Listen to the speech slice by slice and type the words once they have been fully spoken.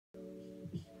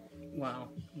Wow,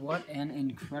 what an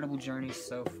incredible journey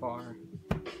so far.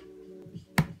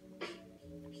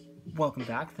 Welcome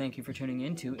back. Thank you for tuning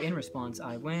in to In Response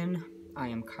I Win. I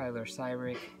am Kyler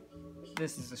Cyric.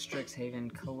 This is a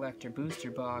Strixhaven Collector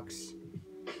Booster Box.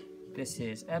 This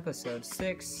is episode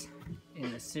 6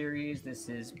 in the series. This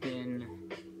has been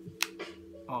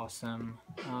awesome.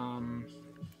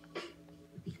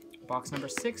 Box number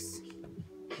 6.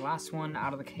 Last one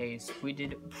out of the case. We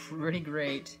did pretty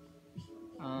great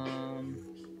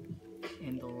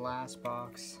in the last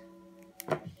box.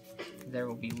 There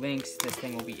will be links. This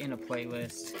thing will be in a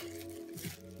playlist.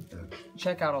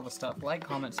 Check out all the stuff. Like,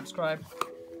 comment, subscribe.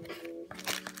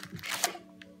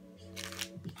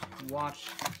 Watch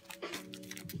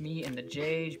me and the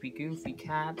Jage be goofy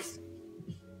cats.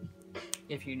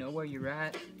 If you know where you're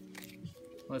at,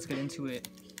 let's get into it.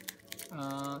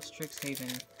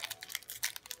 Strixhaven.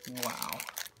 Wow.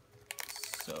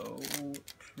 So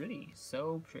pretty.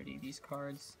 So pretty. These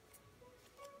cards.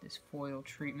 This foil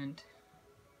treatment.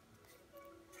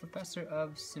 Professor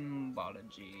of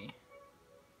Symbology.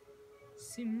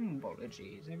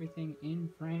 Symbology. Is everything in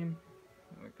frame?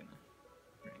 We're gonna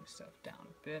bring stuff down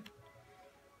a bit.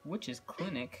 Witch's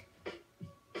Clinic.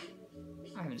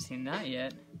 I haven't seen that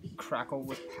yet. Crackle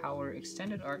with Power.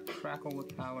 Extended Art Crackle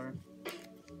with Power.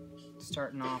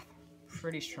 Starting off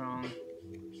pretty strong.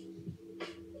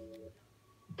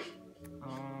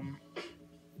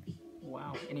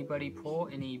 Wow. Anybody pull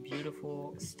any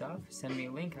beautiful stuff? Send me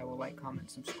a link. I will like, comment,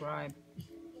 subscribe.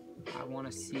 I want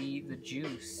to see the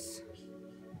juice.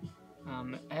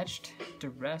 Etched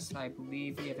Duress, I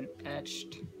believe. We have an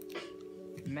Etched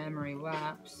Memory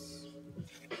Lapse.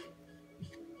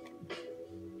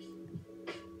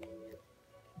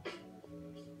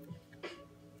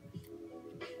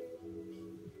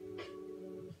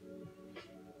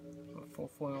 Full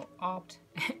foil Opt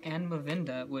and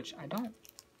Mavinda, which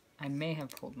I may have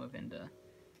pulled Mavinda.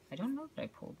 I don't know that I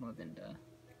pulled Mavinda.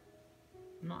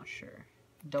 I'm not sure.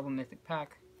 Double Mythic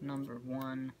Pack, number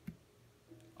 1.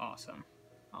 Awesome.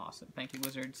 Awesome. Thank you,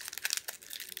 Wizards.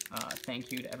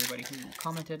 Thank you to everybody who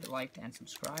commented, liked, and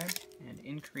subscribed, and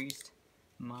increased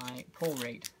my pull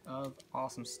rate of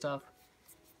awesome stuff.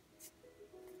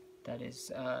 That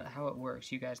is how it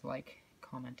works. You guys like,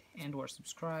 comment, and or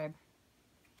subscribe.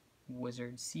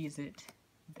 Wizard sees it.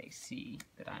 They see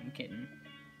that I'm getting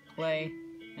play,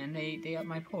 and they up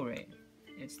my pull rate.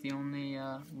 It's the only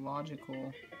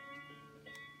logical.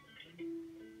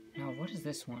 Now, what is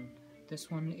this one? This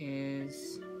one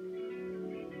is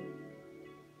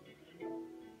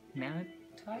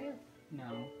Manataya?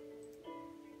 No.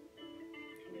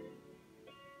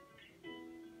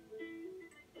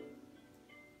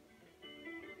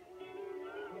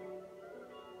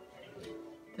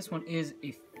 This one is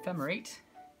Ephemerate.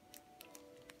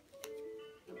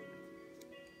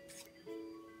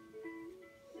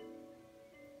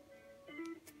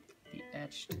 The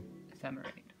Etched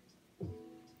Ephemerate.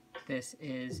 This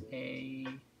is a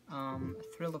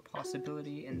Thrill of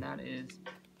Possibility, and that is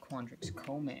Quandrix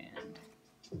Command.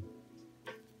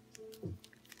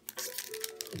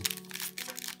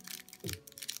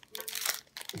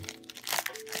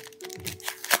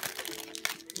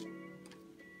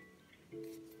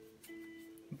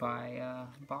 By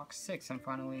box 6, I'm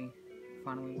finally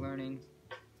learning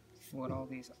what all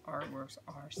these artworks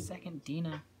are. Second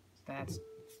Dina, that's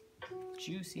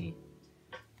juicy.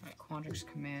 Alright, Quandrix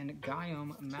Command,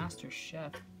 Gaiome, Master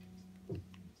Chef.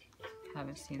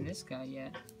 Haven't seen this guy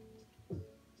yet.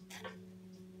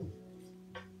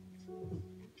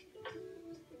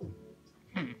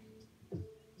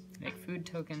 Make food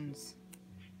tokens.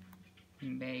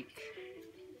 Make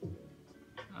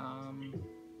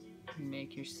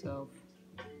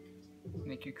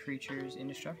your creatures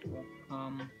indestructible.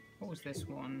 What was this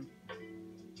one?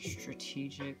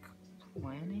 Strategic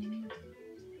planning?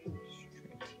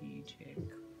 Strategic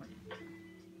planning.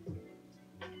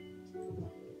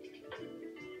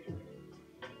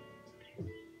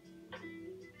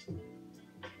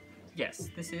 Yes,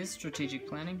 this is strategic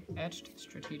planning. Etched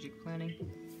strategic planning.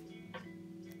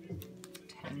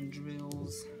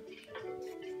 Tendrils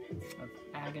of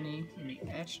Agony in the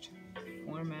etched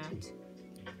format.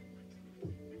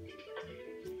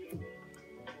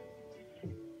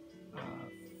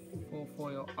 Full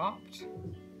foil Opt.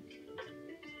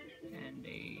 And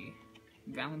a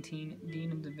Valentine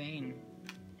Dean of the Vein.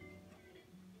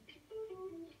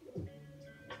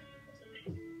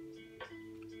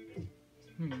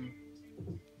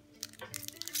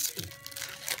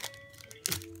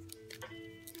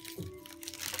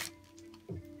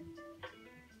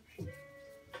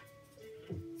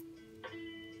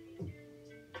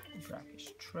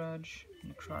 Brackish Trudge,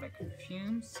 Necrotic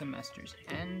Fume, Semester's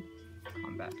End,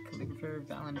 Combat Calligrapher,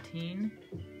 Valentine,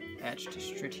 Etched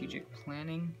Strategic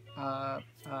Planning,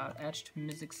 Etched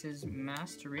Mizzix's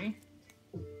Mastery,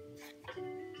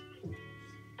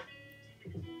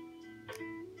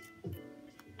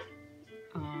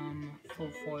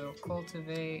 full foil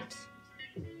Cultivate,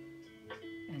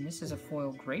 and this is a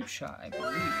foil Grape Shot, I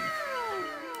believe.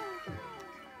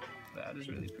 That is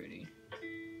really pretty.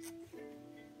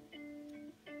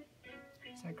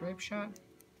 Is that Grape Shot?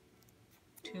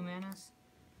 2 manas?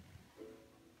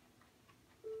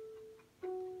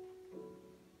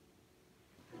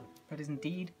 That is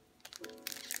indeed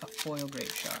a foil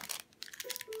Grape Shot.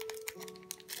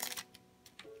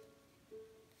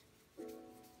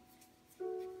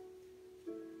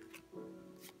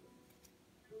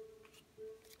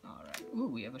 Alright, ooh,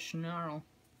 we have a Snarl.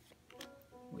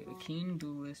 We have a Keen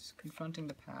Duelist, Confronting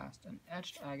the Past, an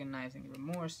Etched Agonizing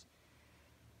Remorse,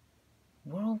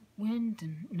 Whirlwind,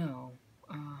 and no,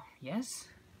 yes?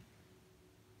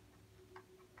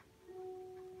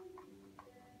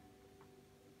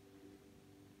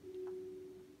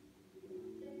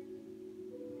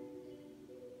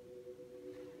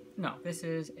 No, this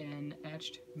is an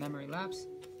Etched Memory Lapse.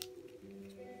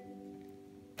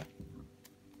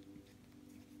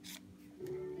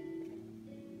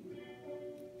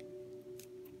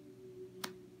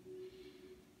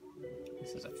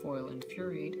 This is a foil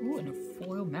Infuriate. Ooh, and a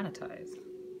foil Manatithe.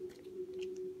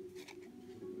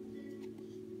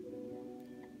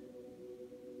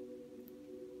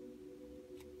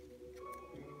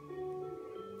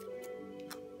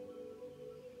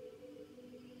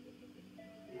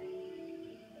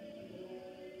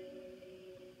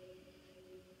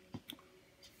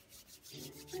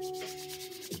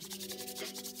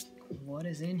 What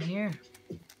is in here?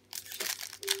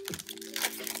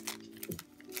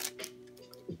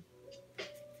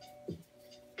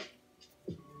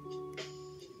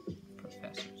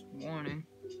 Professor's Warning,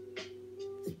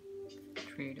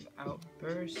 Creative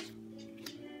Outburst,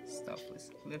 Stealthless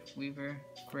Glyph Weaver,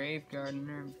 Grave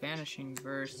Gardener, Vanishing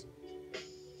Verse,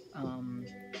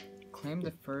 Claim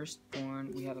the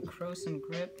Firstborn. We have a Croson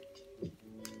Grip,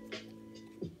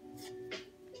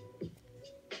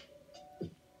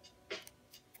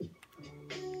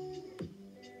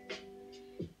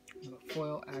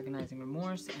 foil Agonizing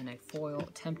Remorse, and a foil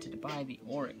Tempted by the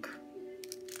Auric.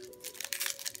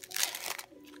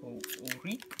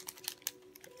 Auric?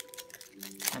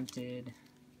 Tempted.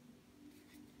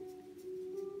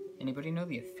 Anybody know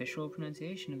the official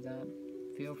pronunciation of that?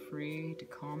 Feel free to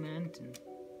comment and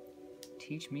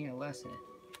teach me a lesson.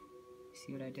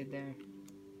 See what I did there?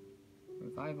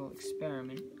 Revival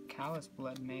Experiment, Callous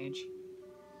Blood Mage,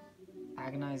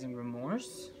 Agonizing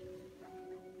Remorse.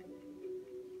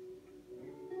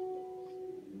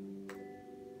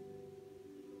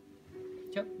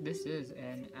 Yep, this is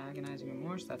an Agonizing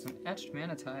Remorse. That's an Etched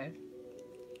Manatithe.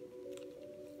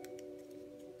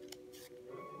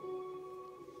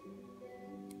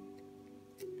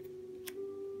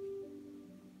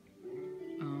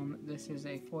 This is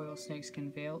a foil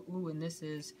Snakeskin Veil. Ooh, and this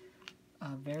is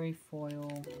a very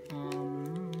foil,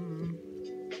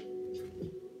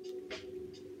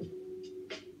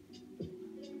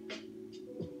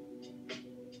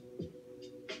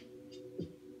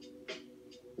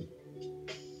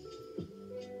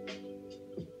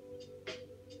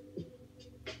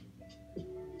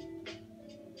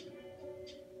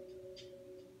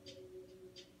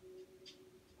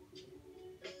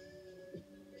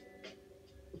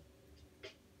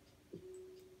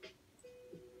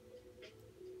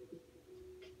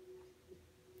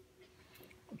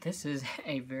 this is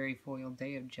a very foil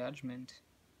Day of Judgment.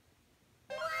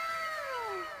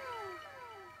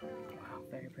 Wow,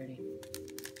 very pretty.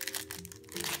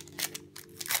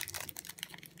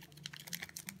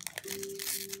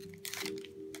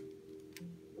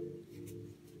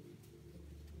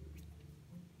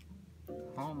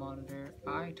 Hall Monitor,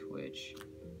 Eye Twitch,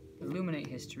 Illuminate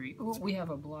History. Oh, we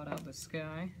have a Blot Out the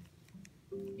Sky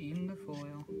in the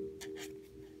foil.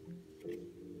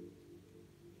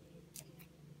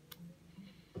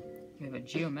 We have a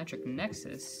Geometric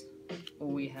Nexus. Oh,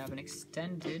 we have an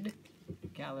extended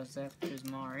Galazeth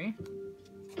Prismari.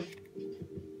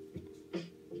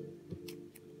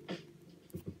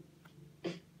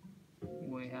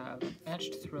 We have an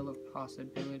Etched Thrill of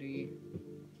Possibility.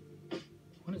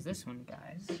 What is this one,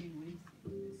 guys?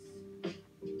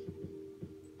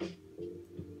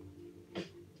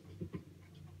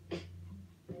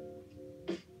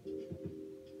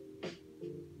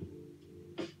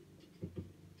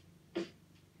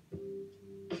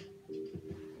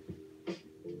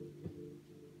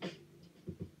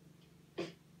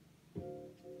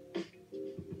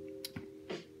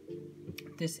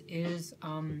 This is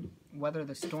Weather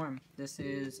the Storm. This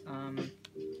is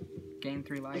gain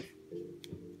 3 life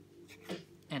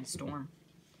and Storm.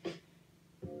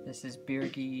 This is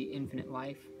Birgi Infinite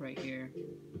Life right here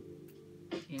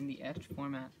in the etched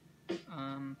format.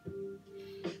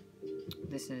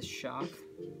 This is Shock.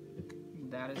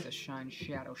 That is a Shine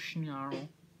Shadow Snarl.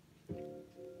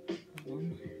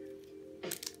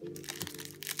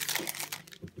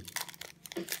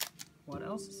 What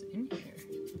else is in here?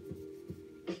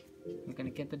 We're gonna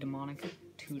get the Demonic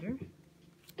Tutor.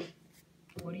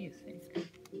 What do you think?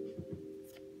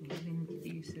 Living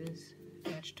Thesis,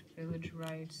 Etched Village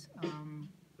Rites,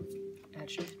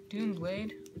 Etched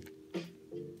Doomblade.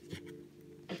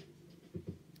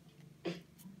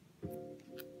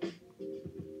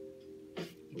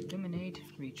 Illuminate,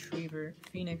 Retriever,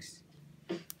 Phoenix.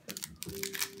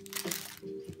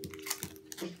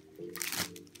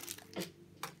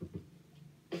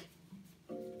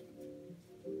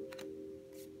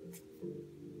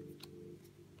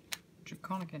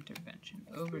 Draconic Intervention,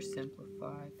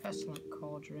 Oversimplify, Pestilent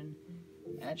Cauldron,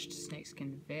 Etched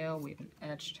Snakeskin Veil, we have an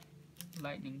Etched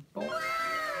Lightning Bolt.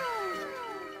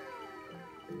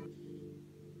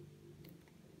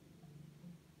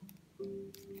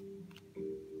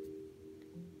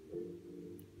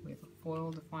 We have a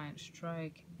Foil Defiant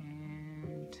Strike,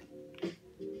 and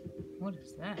what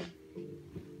is that?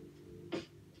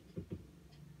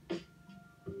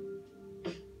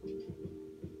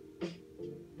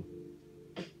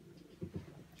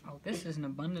 This is an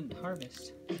Abundant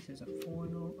Harvest. This is a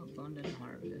foil Abundant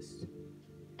Harvest.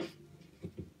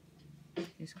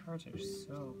 These cards are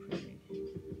so pretty.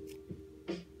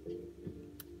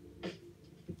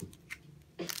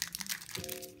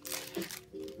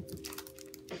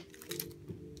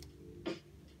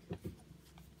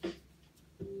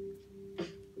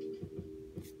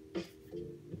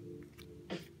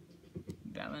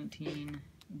 Valentine,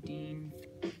 Dean,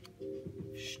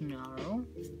 Snarl,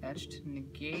 Etched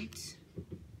Negate.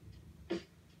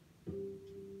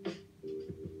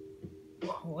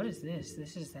 Whoa, what is this?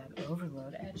 This is that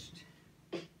Overload Etched.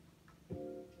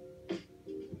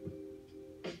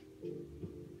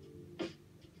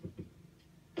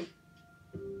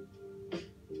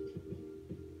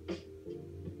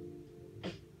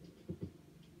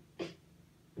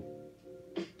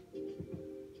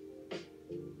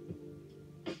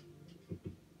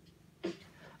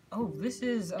 Oh, this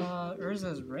is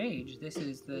Urza's Rage. This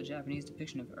is the Japanese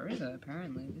depiction of Urza,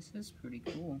 apparently. This is pretty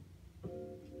cool.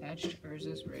 Etched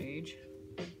Urza's Rage.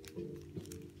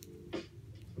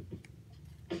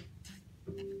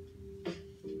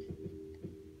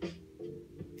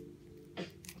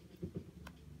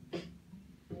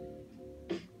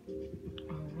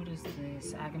 Oh, what is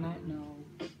this? Agonite? No.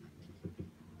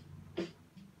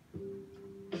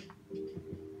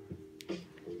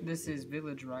 This is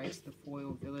Village Rites, the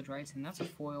foil Village Rites, and that's a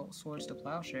foil Swords to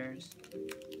Plowshares.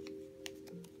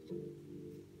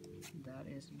 That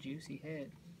is a juicy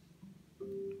hit.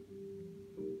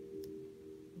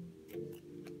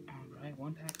 Alright,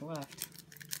 1 pack left.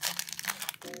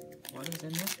 What is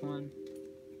in this one?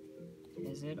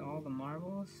 Is it all the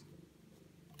marbles?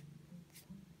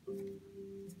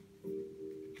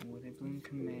 Witherbloom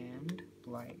Command,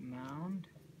 Blight Mound,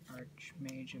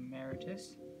 Archmage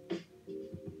Emeritus.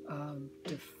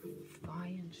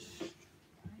 Defiant Strike?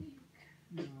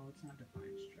 No, it's not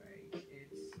Defiant Strike.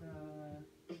 It's,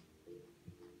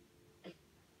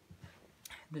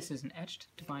 this is an Etched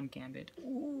Divine Gambit.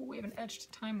 Ooh, we have an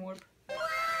Etched Time Warp. We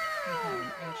have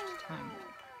an Etched Time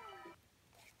Warp.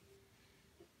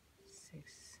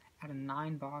 6 out of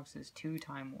 9 boxes, 2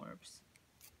 Time Warps.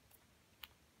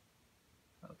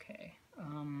 Okay,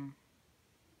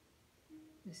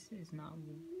 this is not,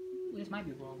 this might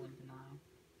be Whirlwind Denial.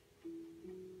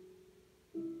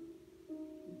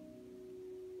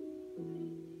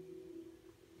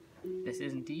 This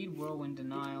is indeed Whirlwind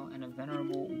Denial and a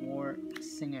Venerable War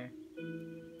Singer.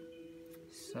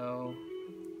 So,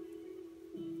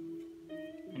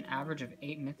 an average of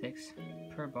 8 mythics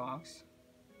per box.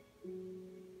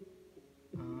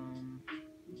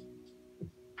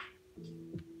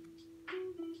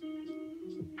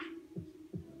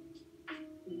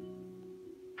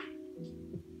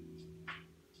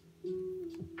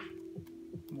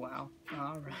 Wow.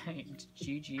 Alright.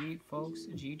 GG, folks.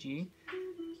 GG.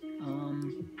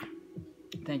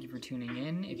 Thank you for tuning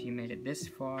in. If you made it this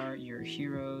far, you're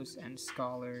heroes and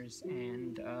scholars,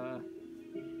 and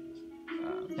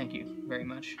thank you very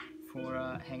much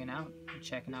for hanging out and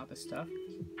checking out this stuff.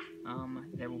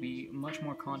 There will be much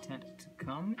more content to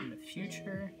come in the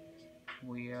future.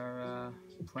 We are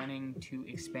planning to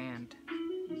expand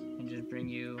and just bring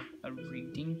you a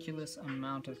ridiculous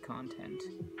amount of content.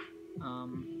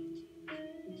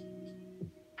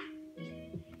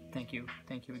 Thank you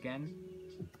again.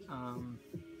 Come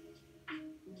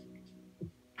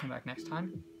back next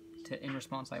time to In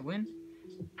Response I Win.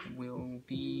 We'll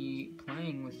be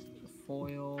playing with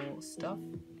foil stuff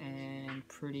and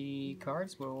pretty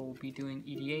cards. We'll be doing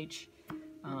EDH,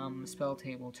 spell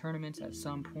table tournaments at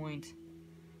some point.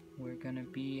 We're gonna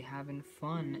be having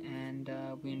fun, and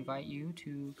we invite you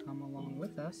to come along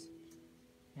with us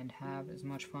and have as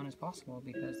much fun as possible,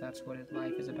 because that's what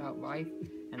life is about. Life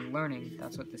and learning.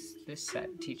 That's what this set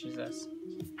teaches us.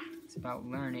 It's about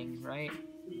learning, right?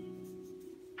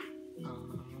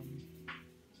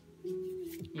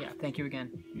 Yeah, thank you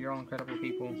again. You're all incredible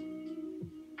people.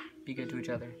 Be good to each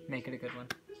other. Make it a good one.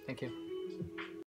 Thank you.